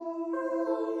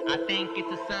I think it's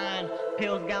a sign.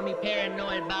 Pills got me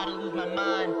paranoid, about to lose my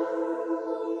mind.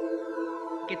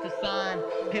 It's a sign.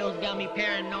 Pills got me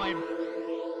paranoid.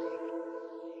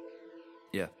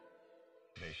 Yeah.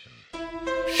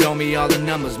 Show me all the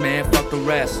numbers, man, fuck the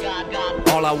rest.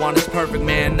 All I want is perfect,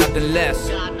 man, nothing less.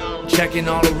 Checking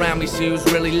all around me, see who's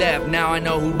really left. Now I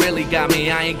know who really got me,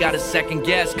 I ain't got a second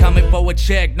guess. Coming for a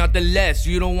check, nothing less.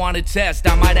 You don't want to test,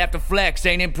 I might have to flex.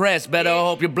 Ain't impressed, better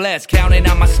hope you're blessed. Counting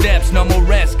on my steps, no more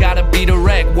rest. Gotta be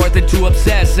direct, worth it to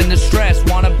obsess. In the stress,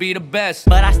 wanna be the best.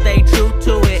 But I stay true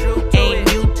to it,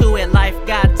 ain't new to it. Life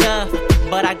got tough,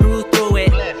 but I grew through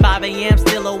it. 5 a.m.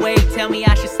 still awake, tell me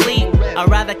I should sleep. I'd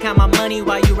rather count my money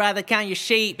while you rather count your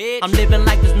sheep. I'm living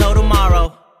like there's no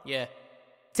tomorrow. Yeah.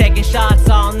 Taking shots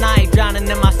all night, drowning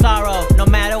in my sorrow. No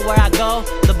matter where I go,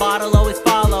 the bottle always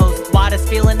follows. Why does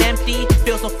feeling empty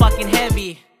feel so fucking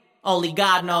heavy? Only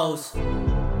God knows.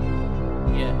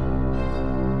 Yeah.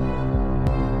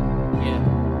 Yeah.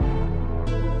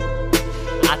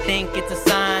 I think it's a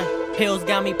sign. Pills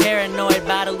got me paranoid,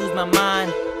 about to lose my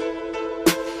mind.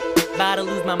 About to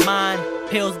lose my mind.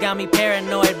 Pills got me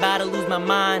paranoid, about to lose my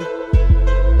mind.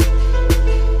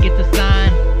 It's a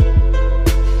sign.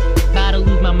 About to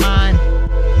lose my mind.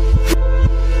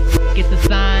 It's a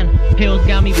sign. Pills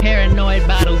got me paranoid,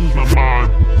 about to lose my mind.